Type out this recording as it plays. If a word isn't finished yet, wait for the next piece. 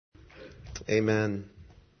Amen.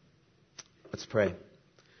 Let's pray.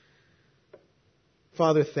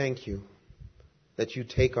 Father, thank you that you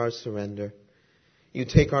take our surrender. You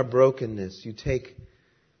take our brokenness. You take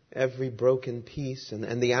every broken piece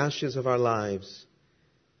and the ashes of our lives,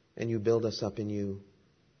 and you build us up in you.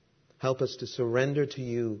 Help us to surrender to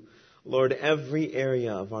you, Lord, every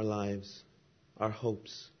area of our lives, our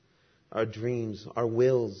hopes, our dreams, our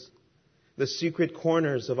wills, the secret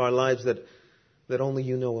corners of our lives that only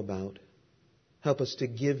you know about. Help us to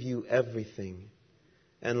give you everything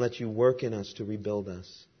and let you work in us to rebuild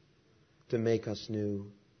us, to make us new.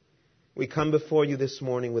 We come before you this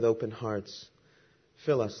morning with open hearts.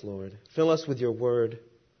 Fill us, Lord. Fill us with your word.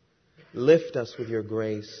 Lift us with your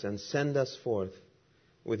grace and send us forth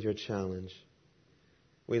with your challenge.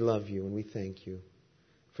 We love you and we thank you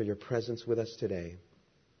for your presence with us today.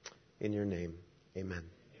 In your name, amen.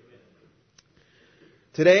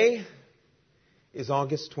 Today is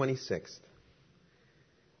August 26th.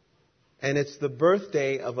 And it's the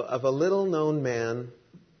birthday of a little-known man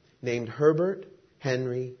named Herbert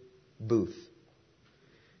Henry Booth.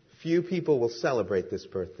 Few people will celebrate this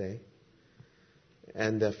birthday,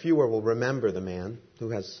 and fewer will remember the man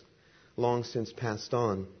who has long since passed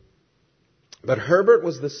on. But Herbert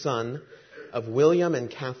was the son of William and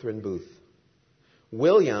Catherine Booth.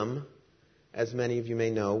 William, as many of you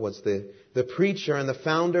may know, was the preacher and the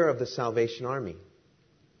founder of the Salvation Army.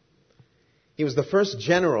 He was the first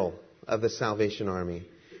general of the Salvation Army.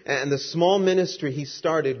 And the small ministry he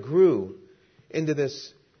started grew into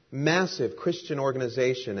this massive Christian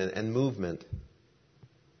organization and movement.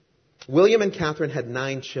 William and Catherine had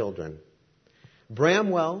 9 children.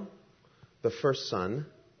 Bramwell, the first son,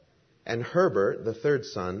 and Herbert, the third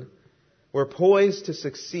son, were poised to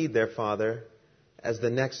succeed their father as the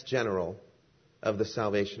next general of the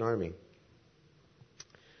Salvation Army.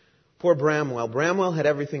 Poor Bramwell. Bramwell had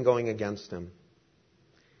everything going against him.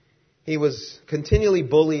 He was continually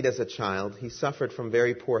bullied as a child. He suffered from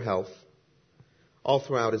very poor health all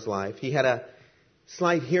throughout his life. He had a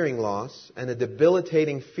slight hearing loss and a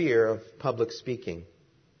debilitating fear of public speaking.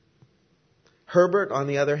 Herbert, on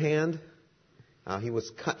the other hand, he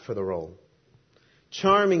was cut for the role.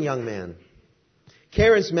 Charming young man,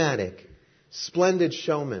 charismatic, splendid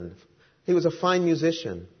showman. He was a fine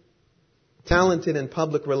musician, talented in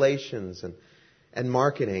public relations and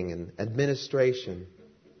marketing and administration.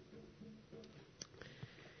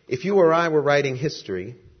 If you or I were writing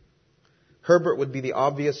history, Herbert would be the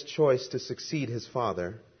obvious choice to succeed his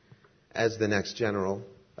father as the next general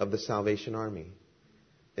of the Salvation Army.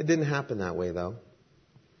 It didn't happen that way, though.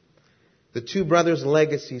 The two brothers'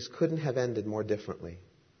 legacies couldn't have ended more differently.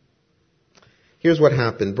 Here's what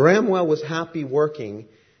happened. Bramwell was happy working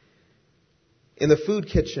in the food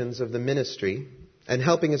kitchens of the ministry and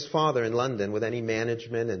helping his father in London with any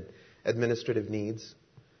management and administrative needs.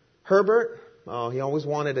 Herbert, he always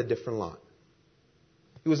wanted a different lot.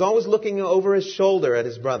 He was always looking over his shoulder at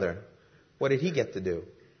his brother. What did he get to do?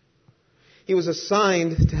 He was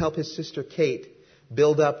assigned to help his sister Kate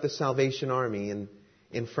build up the Salvation Army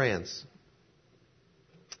in France.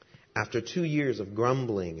 After 2 years of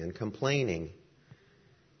grumbling and complaining,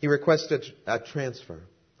 he requested a transfer.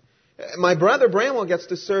 My brother Bramwell gets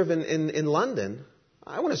to serve in London.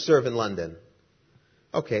 I want to serve in London.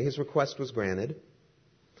 Okay, his request was granted.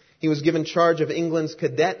 He was given charge of England's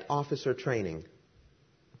cadet officer training.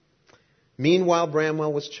 Meanwhile,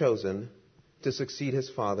 Bramwell was chosen to succeed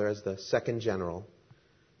his father as the second general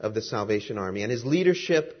of the Salvation Army. And his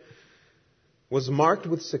leadership was marked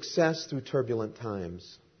with success through turbulent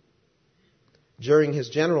times. During his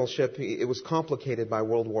generalship, it was complicated by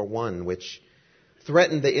World War I, which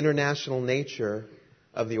threatened the international nature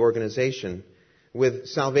of the organization, with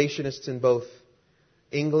Salvationists in both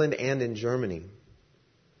England and in Germany.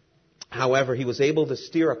 However, he was able to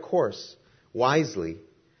steer a course wisely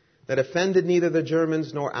that offended neither the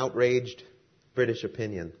Germans nor outraged British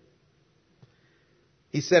opinion.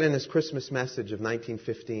 He said in his Christmas message of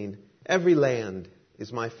 1915, "Every land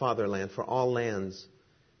is my fatherland, for all lands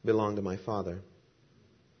belong to my Father."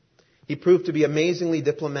 He proved to be amazingly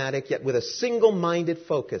diplomatic, yet with a single-minded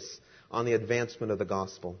focus on the advancement of the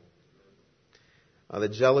gospel. The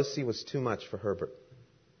jealousy was too much for Herbert.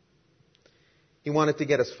 He wanted to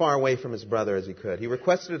get as far away from his brother as he could. He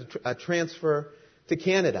requested a transfer to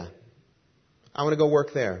Canada. I want to go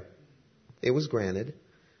work there. It was granted.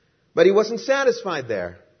 But he wasn't satisfied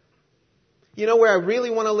there. You know where I really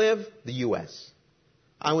want to live? The U.S.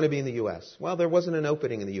 I want to be in the U.S. Well, there wasn't an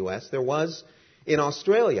opening in the U.S. There was in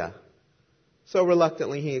Australia. So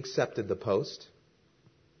reluctantly, he accepted the post.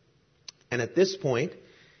 And at this point,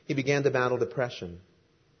 he began to battle depression.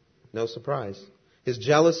 No surprise. His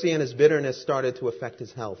jealousy and his bitterness started to affect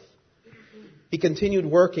his health. He continued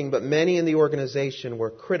working, but many in the organization were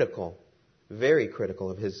critical, very critical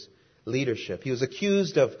of his leadership. He was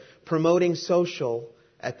accused of promoting social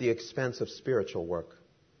at the expense of spiritual work.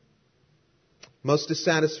 Most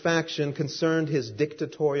dissatisfaction concerned his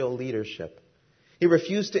dictatorial leadership. He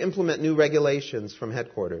refused to implement new regulations from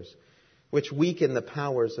headquarters, which weakened the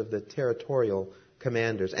powers of the territorial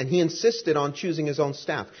commanders. And he insisted on choosing his own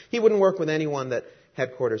staff. He wouldn't work with anyone that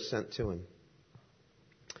headquarters sent to him.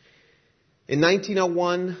 In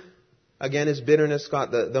 1901, again, his bitterness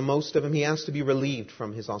got the most of him. He asked to be relieved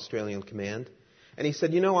from his Australian command. And he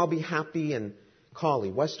said, I'll be happy in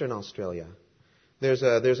Collie, Western Australia. There's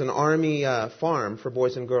an army farm for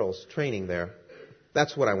boys and girls training there.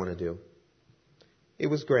 That's what I want to do. It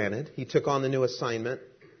was granted. He took on the new assignment.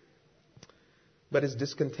 But his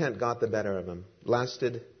discontent got the better of him.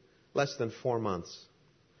 Lasted less than 4 months.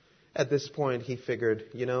 At this point, he figured,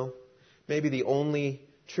 maybe the only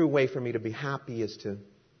true way for me to be happy is to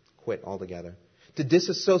quit altogether. To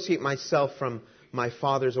disassociate myself from my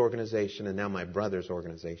father's organization and now my brother's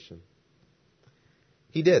organization.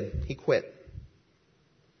 He did. He quit.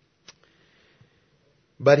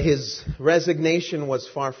 But his resignation was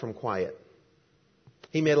far from quiet.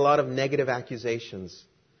 He made a lot of negative accusations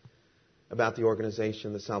about the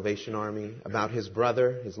organization, the Salvation Army, about his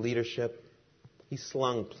brother, his leadership. He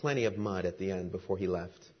slung plenty of mud at the end before he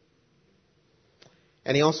left.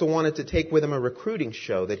 And he also wanted to take with him a recruiting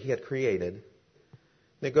show that he had created.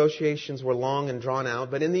 Negotiations were long and drawn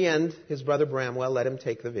out, but in the end, his brother Bramwell let him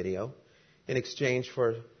take the video in exchange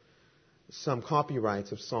for some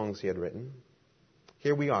copyrights of songs he had written.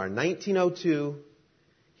 Here we are, 1902,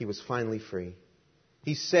 he was finally free.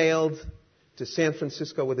 He sailed to San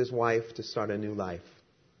Francisco with his wife to start a new life.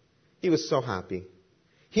 He was so happy.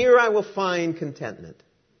 Here I will find contentment.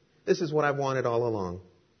 This is what I've wanted all along.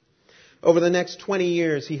 Over the next 20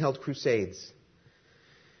 years, he held crusades.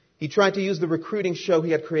 He tried to use the recruiting show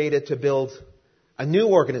he had created to build a new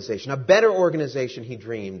organization, a better organization he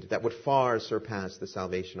dreamed that would far surpass the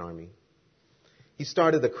Salvation Army. He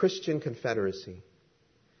started the Christian Confederacy,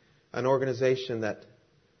 an organization that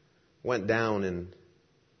went down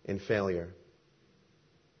in failure.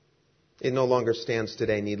 It no longer stands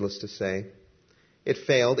today, needless to say. It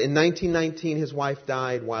failed. In 1919, his wife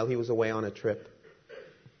died while he was away on a trip.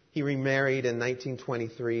 He remarried in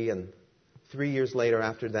 1923, and 3 years later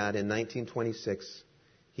after that, in 1926,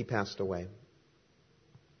 he passed away.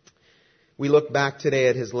 We look back today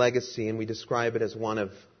at his legacy and we describe it as one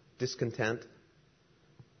of discontent,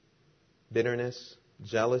 bitterness,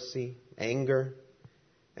 jealousy, anger,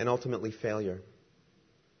 and ultimately failure.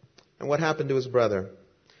 And what happened to his brother?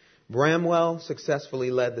 Bramwell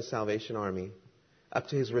successfully led the Salvation Army up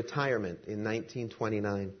to his retirement in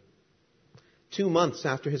 1929. 2 months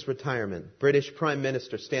after his retirement, British Prime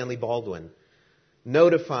Minister Stanley Baldwin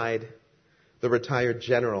notified the retired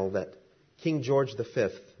general that King George V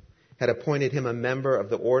had appointed him a member of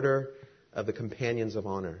the Order of the Companions of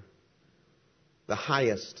Honor, the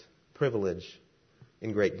highest privilege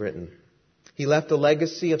in Great Britain. He left a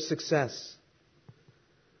legacy of success,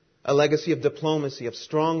 a legacy of diplomacy, of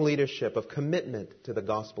strong leadership, of commitment to the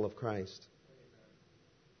gospel of Christ.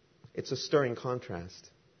 It's a stirring contrast.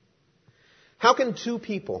 How can two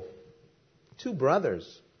people, two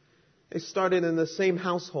brothers, they started in the same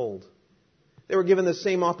household, they were given the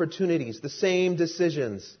same opportunities, the same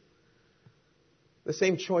decisions, the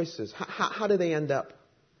same choices. How do they end up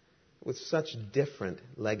with such different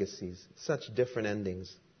legacies, such different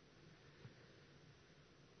endings?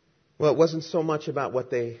 Well, it wasn't so much about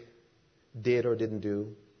what they did or didn't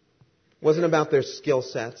do. It wasn't about their skill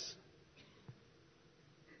sets.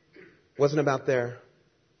 It wasn't about their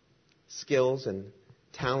skills and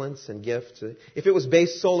talents and gifts. If it was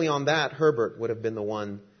based solely on that, Herbert would have been the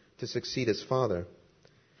one to succeed his father. It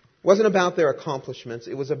wasn't about their accomplishments.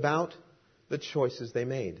 It was about the choices they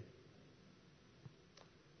made.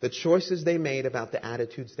 The choices they made about the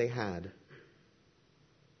attitudes they had.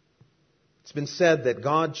 It's been said that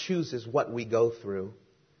God chooses what we go through,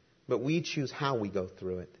 but we choose how we go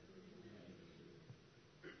through it.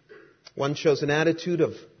 One chose an attitude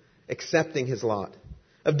of accepting his lot,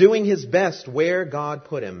 of doing his best where God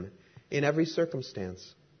put him in every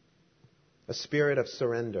circumstance. A spirit of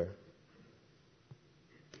surrender.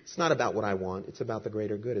 It's not about what I want. It's about the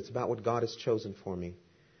greater good. It's about what God has chosen for me.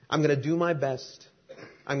 I'm going to do my best.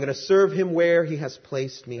 I'm going to serve Him where He has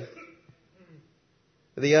placed me.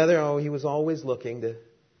 The other, he was always looking to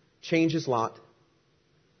change his lot,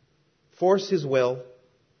 force his will,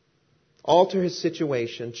 alter his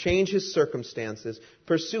situation, change his circumstances,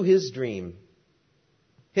 pursue his dream,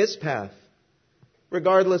 his path,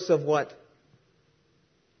 regardless of what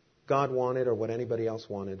God wanted or what anybody else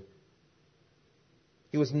wanted.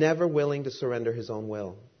 He was never willing to surrender his own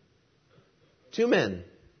will. Two men,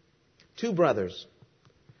 two brothers.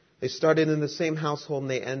 They started in the same household and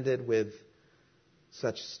they ended with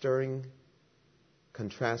such stirring,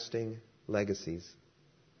 contrasting legacies.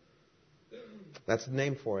 That's the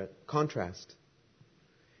name for it. Contrast.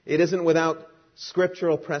 It isn't without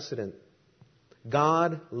scriptural precedent.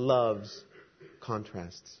 God loves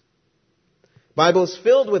contrasts. The Bible is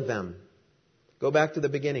filled with them. Go back to the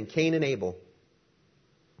beginning. Cain and Abel.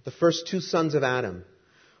 The first two sons of Adam.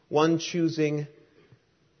 One choosing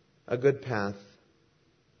a good path.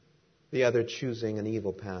 The other choosing an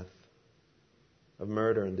evil path of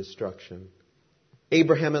murder and destruction.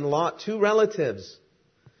 Abraham and Lot, two relatives.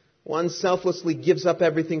 One selflessly gives up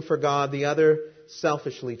everything for God. The other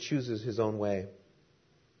selfishly chooses his own way.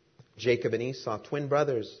 Jacob and Esau, twin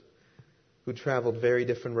brothers who traveled very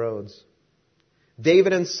different roads.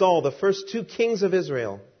 David and Saul, the first two kings of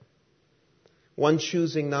Israel. One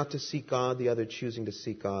choosing not to seek God, the other choosing to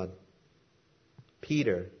seek God.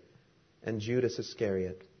 Peter and Judas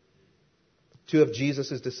Iscariot, two of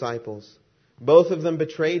Jesus' disciples. Both of them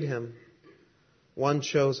betrayed him. One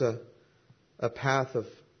chose a path of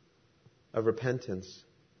repentance.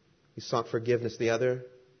 He sought forgiveness. The other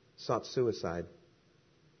sought suicide.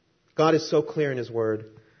 God is so clear in His Word.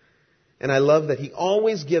 And I love that He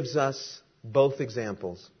always gives us both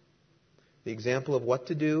examples. The example of what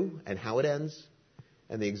to do and how it ends,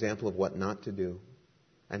 and the example of what not to do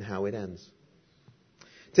and how it ends.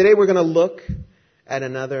 Today we're going to look at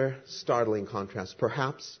another startling contrast,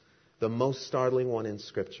 perhaps the most startling one in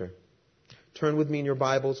Scripture. Turn with me in your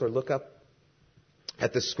Bibles or look up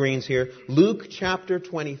at the screens here. Luke chapter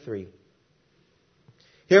 23.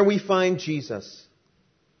 Here we find Jesus,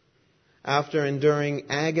 after enduring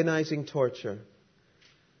agonizing torture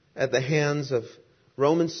at the hands of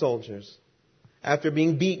Roman soldiers, after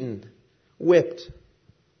being beaten, whipped,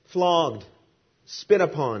 flogged, spit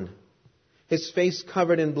upon, his face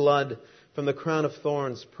covered in blood from the crown of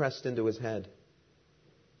thorns pressed into his head.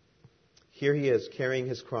 Here he is carrying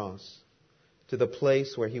his cross to the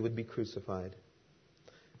place where he would be crucified.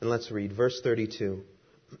 And let's read verse 32.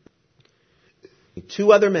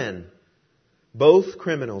 Two other men, both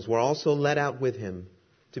criminals, were also led out with him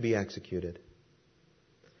to be executed.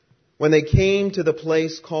 When they came to the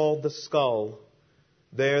place called the Skull,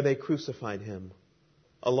 there they crucified him,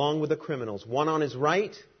 along with the criminals, one on his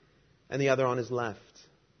right and the other on his left.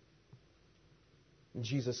 And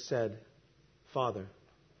Jesus said, "Father,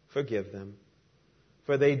 forgive them,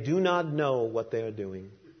 for they do not know what they are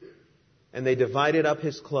doing." And they divided up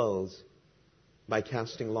his clothes by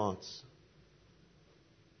casting lots.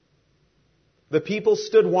 The people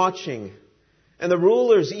stood watching, and the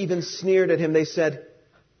rulers even sneered at him. They said,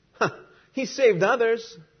 "He saved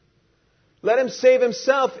others. Let him save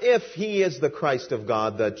himself if he is the Christ of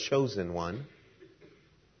God, the chosen one."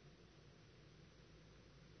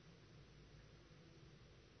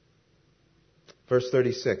 Verse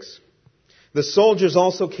 36. The soldiers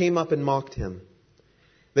also came up and mocked him.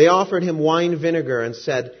 They offered him wine vinegar and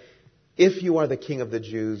said, "If you are the King of the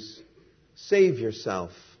Jews, save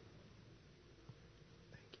yourself."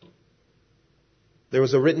 There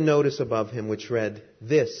was a written notice above him which read,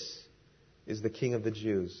 "This is the King of the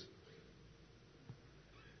Jews."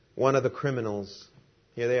 One of the criminals,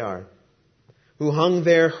 here they are, who hung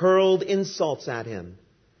there hurled insults at him.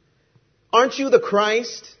 "Aren't you the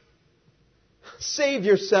Christ? Save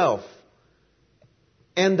yourself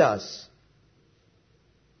and us."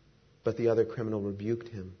 But the other criminal rebuked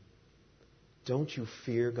him. "Don't you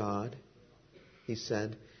fear God?" he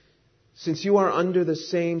said. "Since you are under the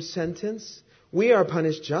same sentence, we are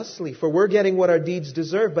punished justly, for we're getting what our deeds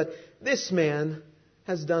deserve, but this man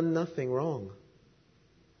has done nothing wrong."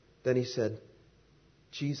 Then he said,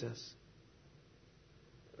 "Jesus,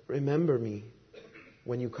 remember me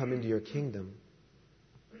when you come into your kingdom."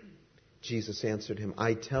 Jesus answered him,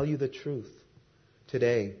 "I tell you the truth.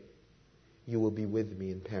 Today you will be with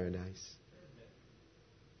me in paradise."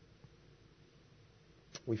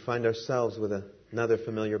 We find ourselves with another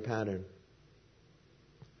familiar pattern,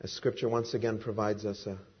 as Scripture once again provides us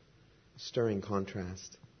a stirring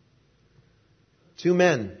contrast. Two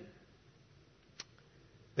men.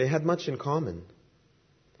 They had much in common.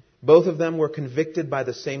 Both of them were convicted by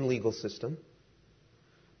the same legal system.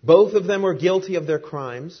 Both of them were guilty of their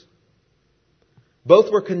crimes.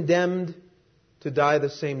 Both were condemned to die the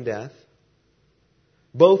same death.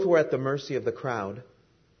 Both were at the mercy of the crowd.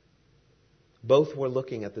 Both were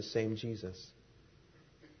looking at the same Jesus.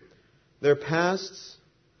 Their pasts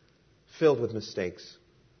filled with mistakes.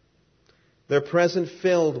 their present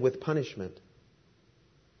filled with punishment,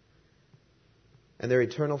 and their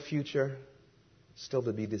eternal future still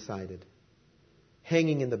to be decided,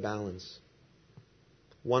 hanging in the balance,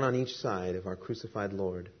 one on each side of our crucified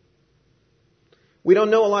Lord. We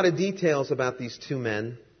don't know a lot of details about these two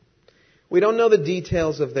men. We don't know the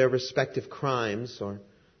details of their respective crimes or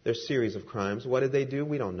their series of crimes. What did they do?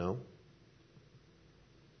 We don't know.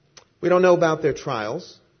 We don't know about their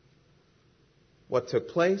trials, what took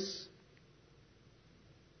place.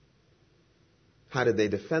 How did they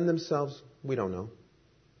defend themselves? We don't know.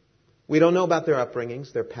 We don't know about their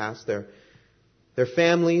upbringings, their past, their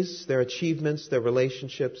families, their achievements, their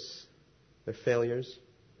relationships, their failures.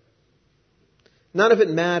 None of it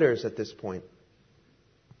matters at this point.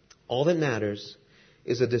 All that matters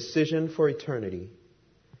is a decision for eternity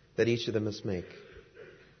that each of them must make.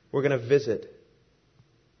 We're going to visit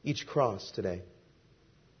each cross today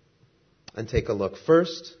and take a look.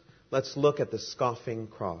 First, let's look at the scoffing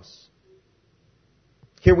cross.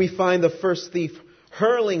 Here we find the first thief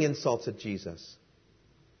hurling insults at Jesus,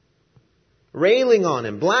 railing on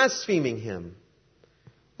Him, blaspheming Him.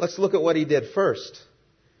 Let's look at what he did first.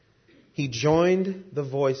 He joined the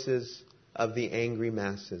voices of the angry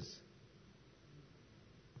masses.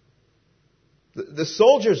 The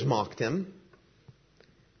soldiers mocked Him.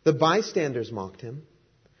 The bystanders mocked Him.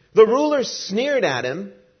 The rulers sneered at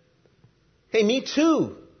Him. Hey, me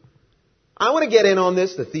too. I want to get in on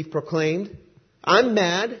this, the thief proclaimed. I'm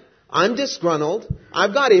mad. I'm disgruntled.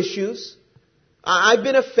 I've got issues. I've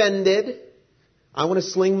been offended. I want to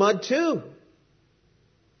sling mud too.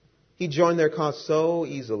 He joined their cause so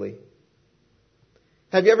easily.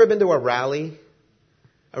 Have you ever been to a rally?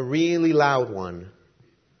 A really loud one.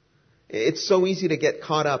 It's so easy to get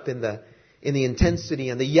caught up in the intensity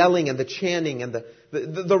and the yelling and the chanting and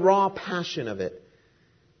the raw passion of it,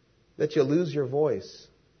 that you lose your voice.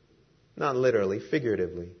 Not literally,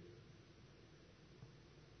 figuratively.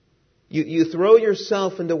 You throw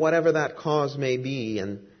yourself into whatever that cause may be,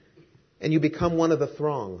 and you become one of the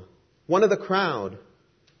throng, one of the crowd.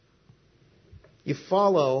 You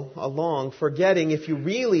follow along, forgetting if you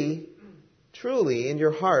really, truly, in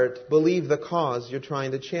your heart, believe the cause you're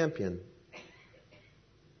trying to champion.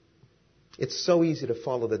 It's so easy to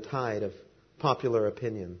follow the tide of popular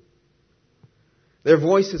opinion. Their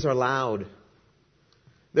voices are loud.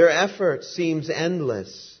 Their effort seems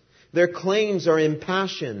endless. Their claims are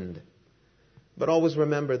impassioned. But always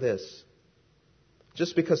remember this.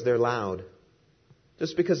 Just because they're loud,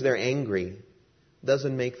 just because they're angry,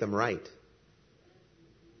 doesn't make them right.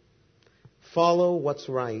 Follow what's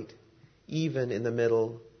right, even in the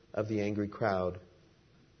middle of the angry crowd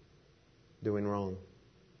doing wrong.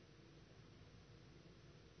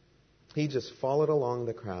 He just followed along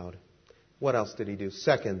the crowd. What else did he do?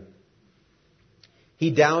 Second,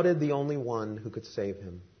 he doubted the only one who could save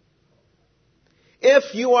him.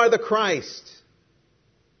 If you are the Christ,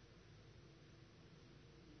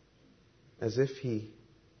 as if he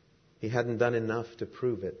hadn't done enough to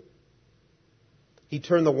prove it. He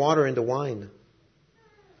turned the water into wine.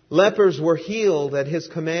 Lepers were healed at His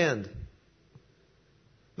command.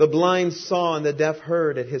 The blind saw and the deaf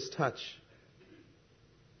heard at His touch.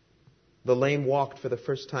 The lame walked for the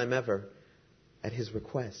first time ever at His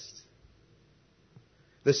request.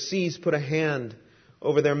 The seas put a hand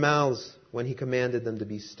over their mouths when He commanded them to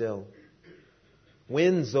be still.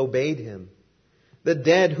 Winds obeyed Him. The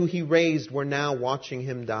dead who He raised were now watching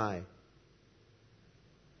Him die.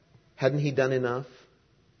 Hadn't He done enough?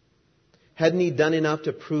 Hadn't He done enough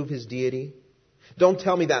to prove His deity? Don't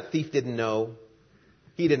tell me that thief didn't know.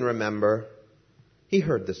 He didn't remember. He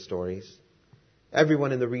heard the stories.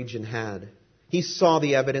 Everyone in the region had. He saw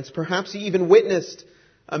the evidence. Perhaps he even witnessed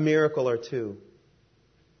a miracle or two.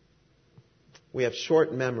 We have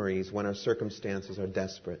short memories when our circumstances are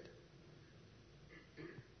desperate.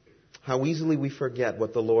 How easily we forget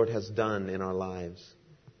what the Lord has done in our lives.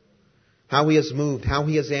 How He has moved, how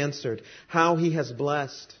He has answered, how He has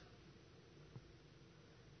blessed.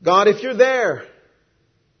 God, if you're there.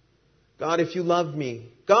 God, if you love me.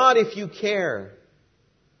 God, if you care.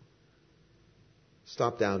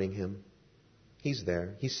 Stop doubting Him. He's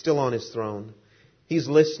there. He's still on His throne. He's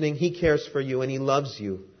listening. He cares for you and He loves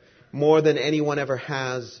you more than anyone ever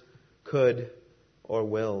has, could, or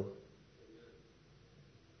will.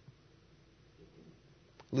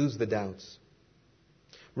 Lose the doubts.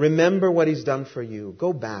 Remember what He's done for you.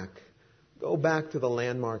 Go back. Go back to the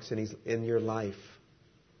landmarks in your life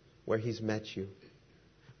where He's met you,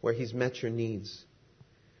 where He's met your needs,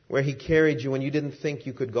 where He carried you when you didn't think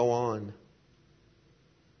you could go on,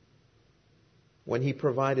 when He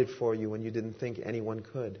provided for you when you didn't think anyone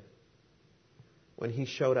could, when He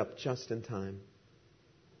showed up just in time.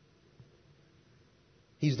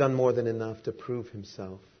 He's done more than enough to prove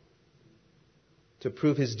Himself, to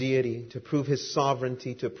prove His deity, to prove His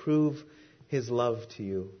sovereignty, to prove His love to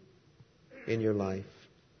you in your life,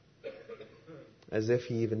 as if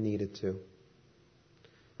He even needed to.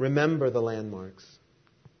 Remember the landmarks.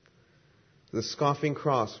 The scoffing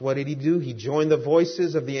cross. What did He do? He joined the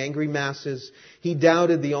voices of the angry masses. He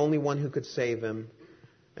doubted the only one who could save Him.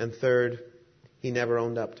 And third, He never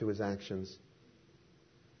owned up to His actions.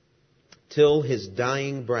 Till His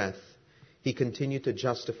dying breath, He continued to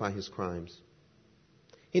justify His crimes.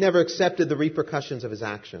 He never accepted the repercussions of His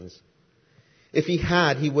actions. If He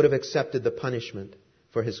had, He would have accepted the punishment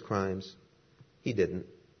for His crimes. He didn't.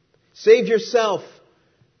 Save yourself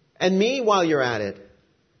and me while you're at it.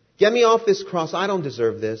 Get me off this cross. I don't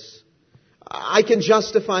deserve this. I can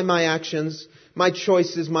justify my actions, my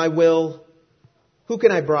choices, my will. Who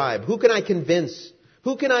can I bribe? Who can I convince?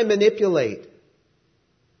 Who can I manipulate?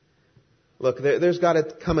 Look, there's got to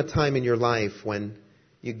come a time in your life when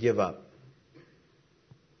you give up.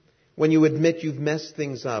 When you admit you've messed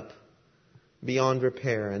things up beyond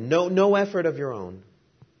repair and no effort of your own.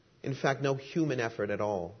 In fact, no human effort at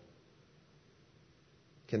all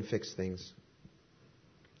can fix things.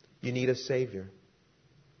 You need a Savior.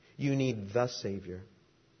 You need the Savior.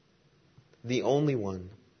 The only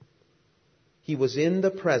one. He was in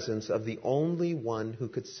the presence of the only one who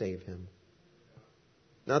could save him.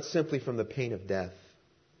 Not simply from the pain of death.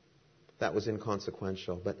 That was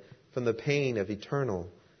inconsequential. But from the pain of eternal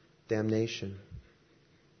damnation.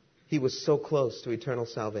 He was so close to eternal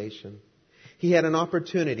salvation. He had an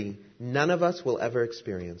opportunity none of us will ever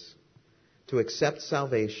experience to accept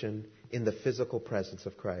salvation in the physical presence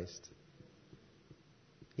of Christ.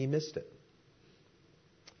 He missed it.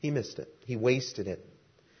 He missed it. He wasted it.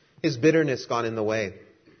 His bitterness got in the way.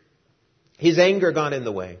 His anger got in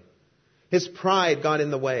the way. His pride got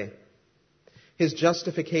in the way. His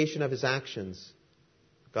justification of his actions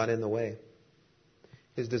got in the way.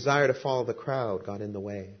 His desire to follow the crowd got in the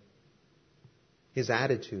way. His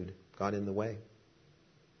attitude got in the way.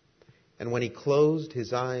 And when he closed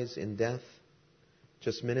his eyes in death,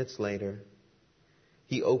 just minutes later,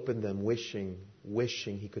 he opened them wishing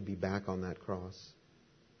he could be back on that cross.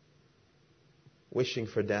 Wishing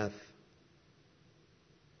for death.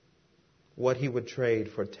 What he would trade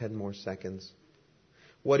for 10 more seconds.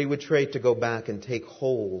 What he would trade to go back and take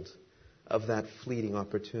hold of that fleeting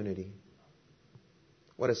opportunity.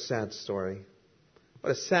 What a sad story.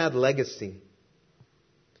 What a sad legacy.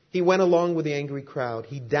 He went along with the angry crowd.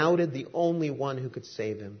 He doubted the only one who could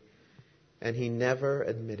save him. And he never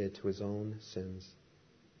admitted to his own sins.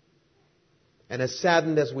 And as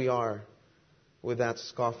saddened as we are with that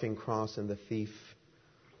scoffing cross and the thief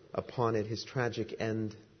upon it, his tragic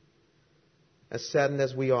end, as saddened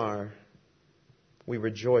as we are, we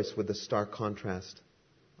rejoice with the stark contrast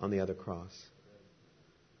on the other cross.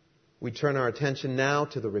 We turn our attention now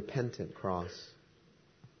to the repentant cross.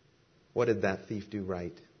 What did that thief do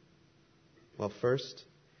right? Well, first,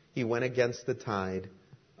 he went against the tide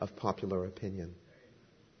of popular opinion.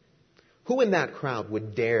 Who in that crowd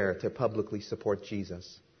would dare to publicly support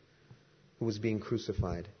Jesus, who was being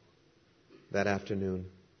crucified that afternoon?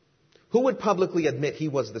 Who would publicly admit he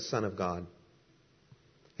was the Son of God?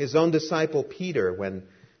 His own disciple Peter, when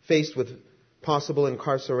faced with possible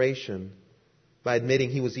incarceration, by admitting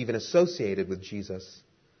he was even associated with Jesus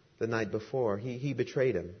the night before, he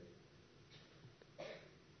betrayed him.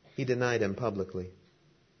 He denied him publicly.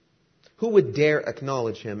 Who would dare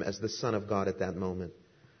acknowledge him as the Son of God at that moment?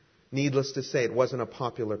 Needless to say, it wasn't a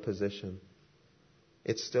popular position.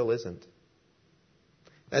 It still isn't.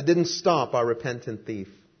 That didn't stop our repentant thief.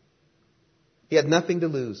 He had nothing to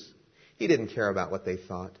lose. He didn't care about what they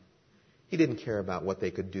thought. He didn't care about what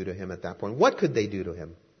they could do to him at that point. What could they do to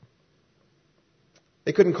him?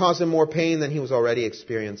 They couldn't cause him more pain than he was already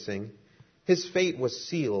experiencing. His fate was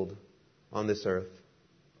sealed on this earth.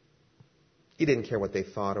 He didn't care what they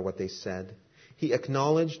thought or what they said. He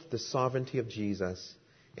acknowledged the sovereignty of Jesus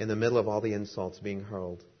in the middle of all the insults being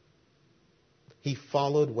hurled. He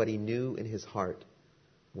followed what he knew in his heart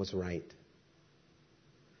was right.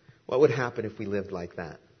 What would happen if we lived like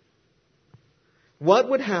that? What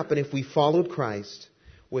would happen if we followed Christ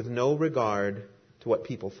with no regard to what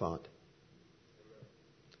people thought?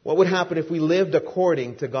 What would happen if we lived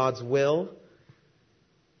according to God's will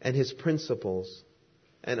and His principles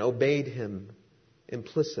and obeyed Him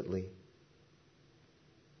implicitly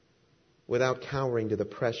without cowering to the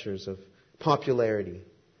pressures of popularity,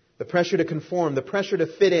 the pressure to conform, the pressure to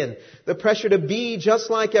fit in, the pressure to be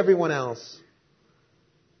just like everyone else?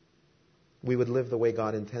 We would live the way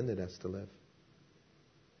God intended us to live.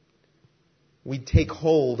 We'd take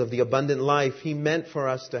hold of the abundant life He meant for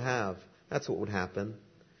us to have. That's what would happen.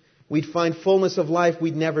 We'd find fullness of life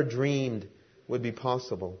we'd never dreamed would be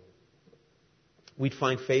possible. We'd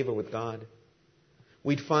find favor with God.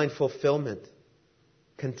 We'd find fulfillment,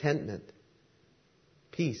 contentment,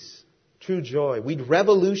 peace, true joy. We'd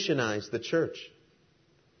revolutionize the church.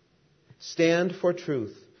 Stand for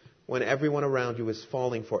truth when everyone around you is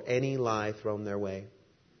falling for any lie thrown their way.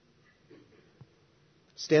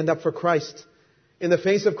 Stand up for Christ in the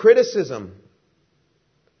face of criticism,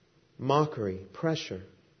 mockery, pressure.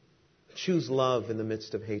 Choose love in the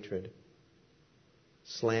midst of hatred,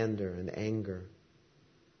 slander, and anger.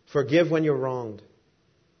 Forgive when you're wronged.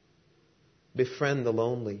 Befriend the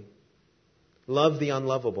lonely. Love the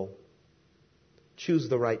unlovable. Choose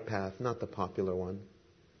the right path, not the popular one.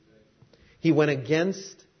 He went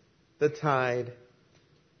against the tide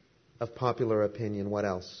of popular opinion. What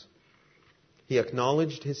else? He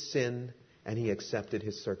acknowledged his sin and he accepted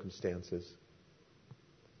his circumstances.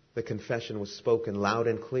 The confession was spoken loud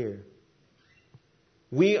and clear.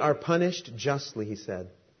 We are punished justly, he said,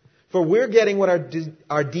 for we're getting what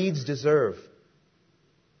our deeds deserve.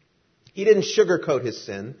 He didn't sugarcoat his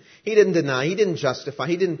sin. He didn't deny. He didn't justify.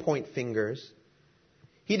 He didn't point fingers.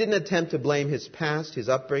 He didn't attempt to blame his past, his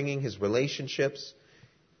upbringing, his relationships.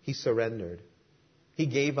 He surrendered. He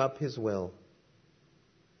gave up his will.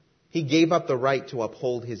 He gave up the right to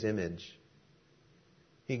uphold his image.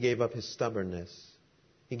 He gave up his stubbornness.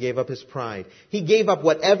 He gave up his pride. He gave up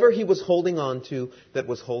whatever he was holding on to that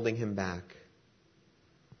was holding him back.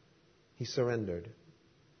 He surrendered.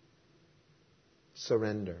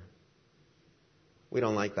 Surrender. We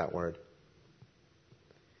don't like that word.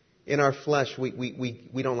 In our flesh,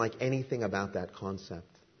 we don't like anything about that concept.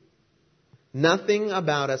 Nothing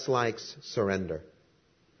about us likes surrender.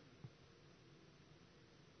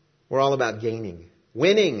 We're all about gaining,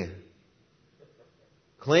 winning,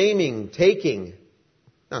 claiming, taking,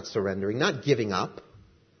 not surrendering, not giving up.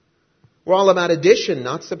 We're all about addition,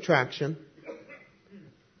 not subtraction.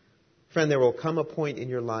 Friend, there will come a point in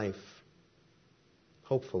your life,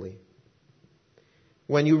 hopefully,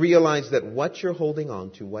 when you realize that what you're holding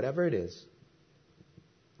on to, whatever it is,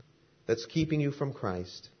 that's keeping you from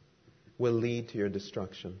Christ, will lead to your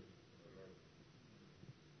destruction.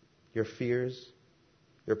 Your fears,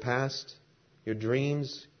 your past, your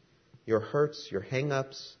dreams, your hurts, your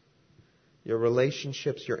hang-ups, your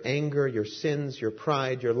relationships, your anger, your sins, your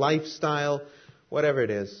pride, your lifestyle, whatever it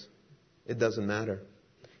is, it doesn't matter.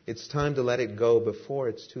 It's time to let it go before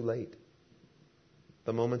it's too late.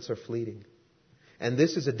 The moments are fleeting. And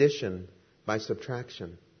this is addition by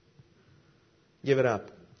subtraction. Give it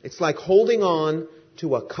up. It's like holding on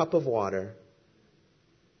to a cup of water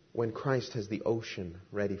when Christ has the ocean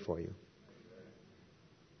ready for you.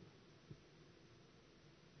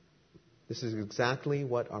 This is exactly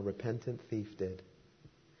what our repentant thief did.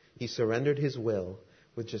 He surrendered his will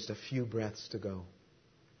with just a few breaths to go.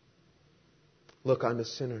 Look, I'm a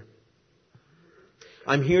sinner.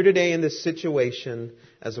 I'm here today in this situation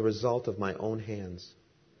as a result of my own hands.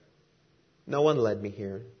 No one led me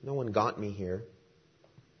here. No one got me here.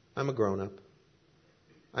 I'm a grown-up.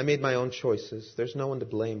 I made my own choices. There's no one to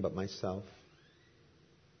blame but myself.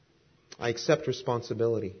 I accept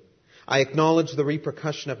responsibility. I acknowledge the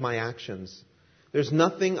repercussion of my actions. There's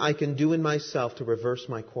nothing I can do in myself to reverse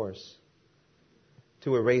my course,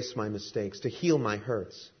 to erase my mistakes, to heal my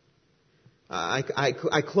hurts.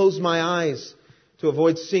 I close my eyes to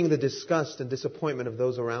avoid seeing the disgust and disappointment of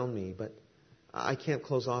those around me, but I can't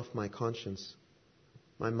close off my conscience,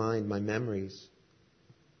 my mind, my memories.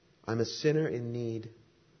 I'm a sinner in need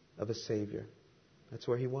of a Savior. That's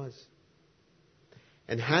where he was.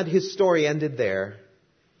 And had his story ended there,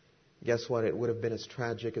 guess what? It would have been as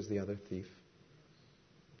tragic as the other thief.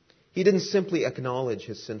 He didn't simply acknowledge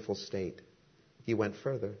his sinful state. He went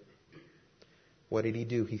further. What did he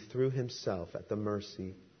do? He threw himself at the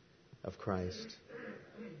mercy of Christ.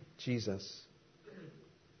 Jesus,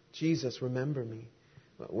 remember me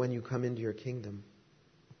when you come into your kingdom.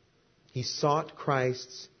 He sought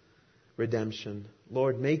Christ's redemption.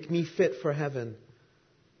 Lord, make me fit for heaven.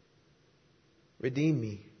 Redeem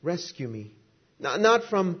me. Rescue me. Not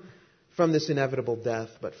from this inevitable death,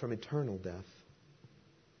 but from eternal death.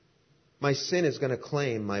 My sin is going to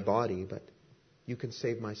claim my body, but you can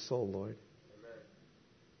save my soul, Lord. Amen.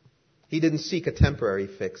 He didn't seek a temporary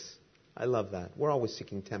fix. I love that. We're always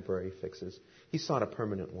seeking temporary fixes. He sought a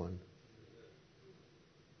permanent one.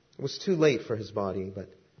 It was too late for his body, but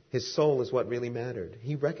his soul is what really mattered.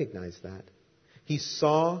 He recognized that. He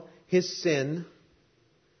saw his sin,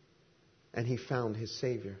 and he found his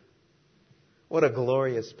Savior. What a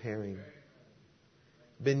glorious pairing.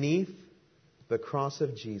 Beneath the cross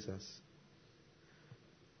of Jesus,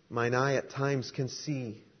 mine eye at times can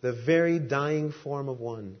see the very dying form of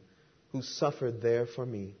one who suffered there for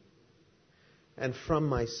me. And from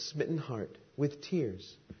my smitten heart, with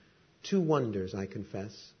tears, two wonders I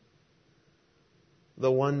confess.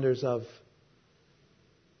 The wonders of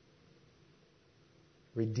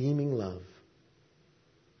redeeming love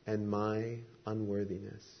and my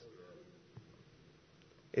unworthiness.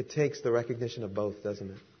 It takes the recognition of both, doesn't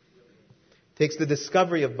it? It takes the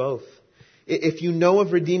discovery of both. If you know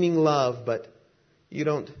of redeeming love, but you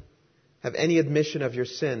don't have any admission of your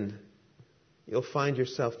sin, you'll find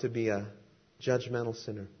yourself to be a judgmental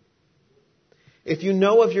sinner. If you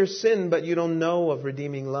know of your sin, but you don't know of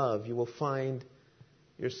redeeming love, you will find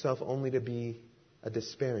yourself only to be a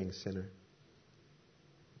despairing sinner.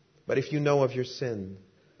 But if you know of your sin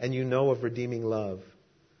and you know of redeeming love,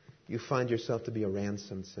 you find yourself to be a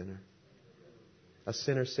ransomed sinner. A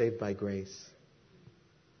sinner saved by grace.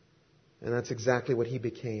 And that's exactly what he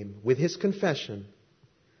became. With his confession,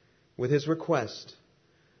 with his request,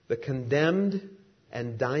 the condemned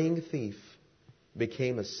and dying thief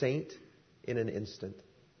became a saint in an instant.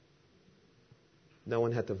 No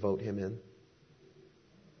one had to vote him in.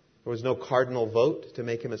 There was no cardinal vote to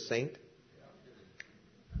make him a saint.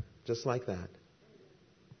 Just like that.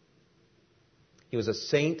 He was a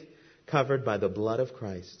saint covered by the blood of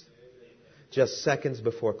Christ, just seconds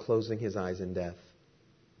before closing his eyes in death.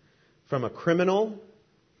 From a criminal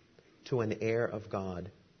to an heir of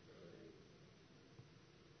God.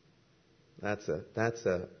 That's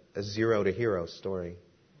a zero to hero story.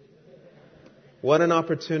 What an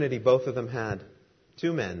opportunity both of them had.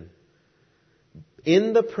 Two men.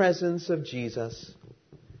 In the presence of Jesus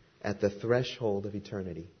at the threshold of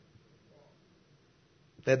eternity.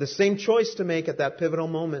 They had the same choice to make at that pivotal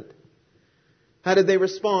moment. How did they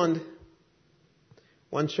respond?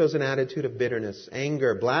 One chose an attitude of bitterness,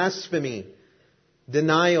 anger, blasphemy,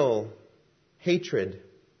 denial, hatred.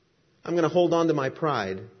 I'm going to hold on to my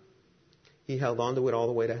pride. He held on to it all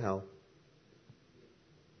the way to hell.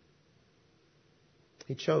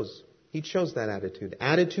 He chose that attitude.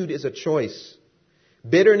 Attitude is a choice.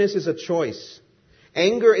 Bitterness is a choice.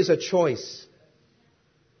 Anger is a choice.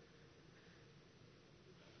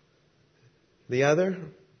 The other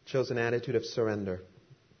chose an attitude of surrender,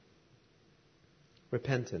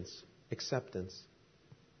 repentance, acceptance.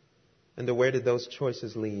 And to where did those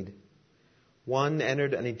choices lead? One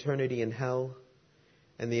entered an eternity in hell,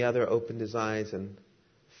 and the other opened his eyes and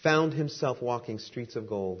found himself walking streets of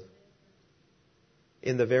gold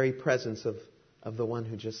in the very presence of the one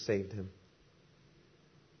who just saved him.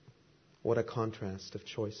 What a contrast of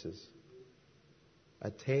choices. A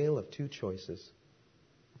tale of two choices.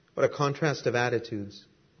 What a contrast of attitudes.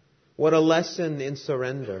 What a lesson in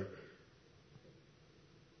surrender.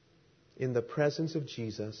 In the presence of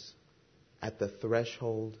Jesus at the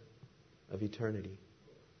threshold of eternity.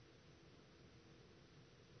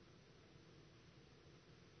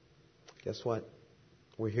 Guess what?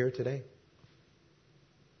 We're here today.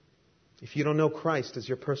 If you don't know Christ as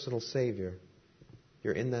your personal Savior,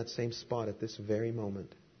 you're in that same spot at this very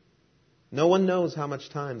moment. No one knows how much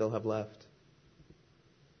time they'll have left.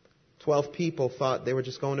 12 people thought they were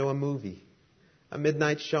just going to a movie. A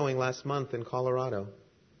midnight showing last month in Colorado.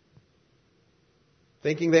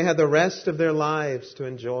 Thinking they had the rest of their lives to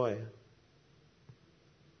enjoy.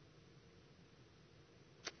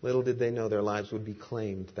 Little did they know their lives would be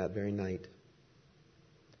claimed that very night.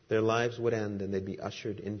 Their lives would end and they'd be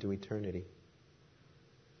ushered into eternity.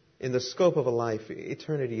 In the scope of a life,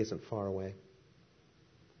 eternity isn't far away.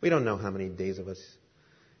 We don't know how many days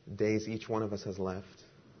each one of us has left.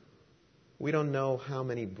 We don't know how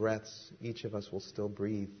many breaths each of us will still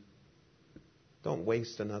breathe. Don't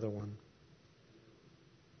waste another one.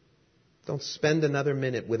 Don't spend another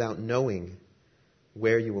minute without knowing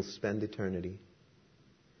where you will spend eternity.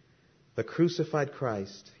 The crucified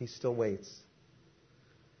Christ, He still waits.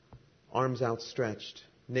 Arms outstretched,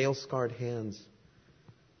 nail-scarred hands,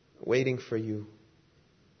 waiting for you.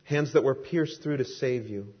 Hands that were pierced through to save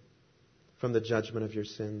you from the judgment of your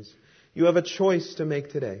sins. You have a choice to make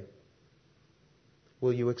today.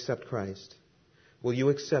 Will you accept Christ? Will you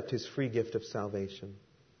accept His free gift of salvation?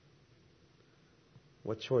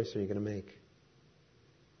 What choice are you going to make?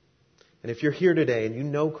 And if you're here today and you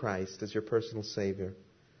know Christ as your personal Savior,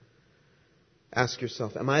 ask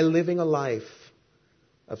yourself, am I living a life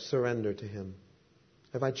of surrender to Him?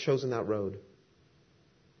 Have I chosen that road?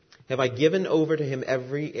 Have I given over to Him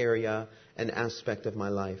every area and aspect of my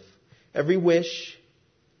life? Every wish,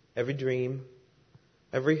 every dream,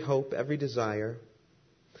 every hope, every desire.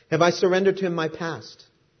 Have I surrendered to Him my past,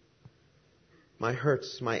 my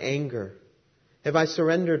hurts, my anger, Have I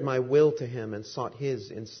surrendered my will to Him and sought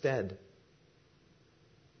His instead?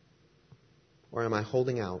 Or am I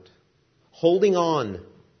holding out, holding on,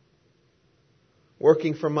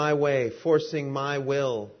 working for my way, forcing my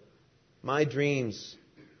will, my dreams,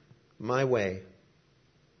 my way?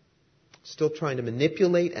 Still trying to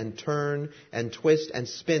manipulate and turn and twist and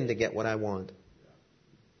spin to get what I want?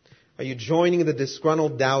 Are you joining the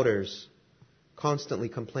disgruntled doubters, constantly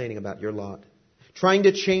complaining about your lot, trying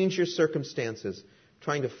to change your circumstances,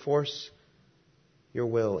 trying to force your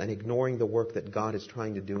will and ignoring the work that God is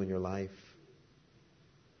trying to do in your life?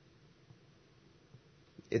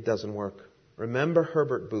 It doesn't work. Remember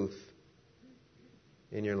Herbert Booth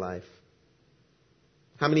in your life.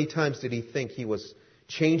 How many times did he think he was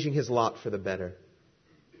changing his lot for the better?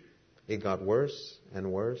 It got worse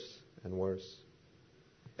and worse and worse.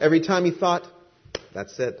 Every time he thought,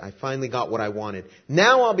 that's it, I finally got what I wanted.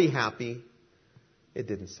 Now I'll be happy. It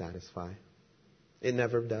didn't satisfy. It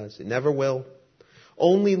never does. It never will.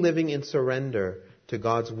 Only living in surrender to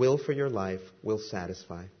God's will for your life will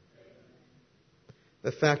satisfy.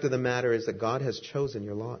 The fact of the matter is that God has chosen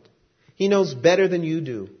your lot. He knows better than you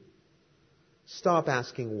do. Stop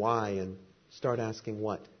asking why and start asking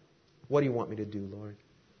what. What do you want me to do, Lord?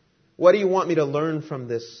 What do you want me to learn from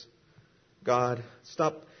this, God?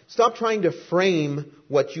 Stop trying to frame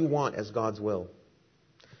what you want as God's will.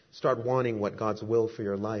 Start wanting what God's will for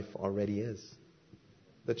your life already is.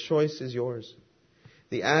 The choice is yours.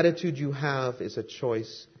 The attitude you have is a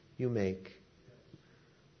choice you make.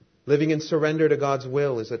 Living in surrender to God's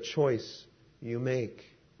will is a choice you make.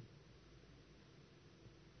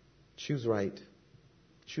 Choose right.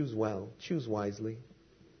 Choose well. Choose wisely.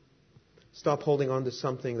 Stop holding on to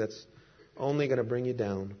something that's only going to bring you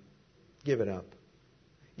down. Give it up.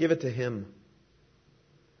 Give it to Him.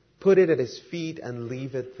 Put it at His feet and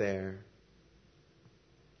leave it there.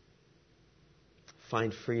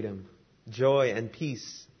 Find freedom, joy, and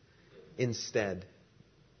peace instead.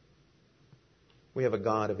 We have a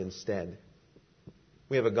God of instead.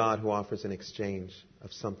 We have a God who offers an exchange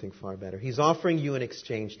of something far better. He's offering you an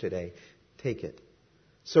exchange today. Take it.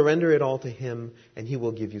 Surrender it all to Him, and He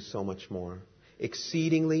will give you so much more.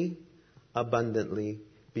 Exceedingly, abundantly,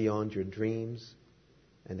 beyond your dreams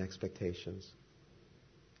and expectations.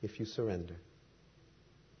 If you surrender.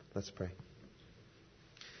 Let's pray.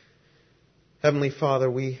 Heavenly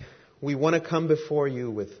Father, we want to come before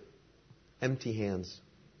You with empty hands.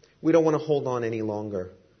 We don't want to hold on any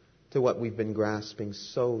longer to what we've been grasping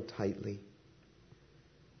so tightly.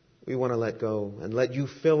 We want to let go and let You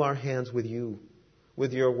fill our hands with You,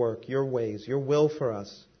 with Your work, Your ways, Your will for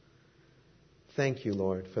us. Thank You,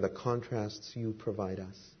 Lord, for the contrasts You provide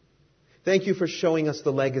us. Thank You for showing us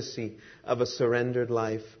the legacy of a surrendered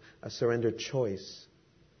life, a surrendered choice.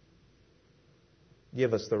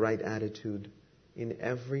 Give us the right attitude in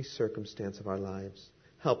every circumstance of our lives.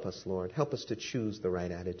 Help us, Lord. Help us to choose the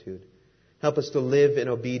right attitude. Help us to live in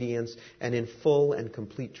obedience and in full and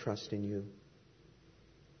complete trust in You.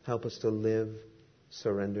 Help us to live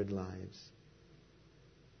surrendered lives.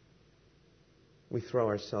 We throw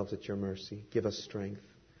ourselves at Your mercy. Give us strength.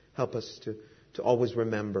 Help us to always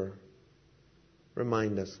remember.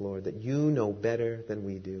 Remind us, Lord, that You know better than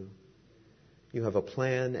we do. You have a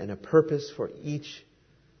plan and a purpose for each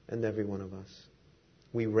and every one of us.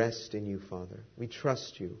 We rest in You, Father. We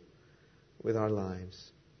trust You with our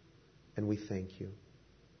lives. And we thank You.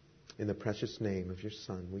 In the precious name of Your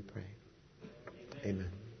Son, we pray.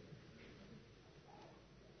 Amen.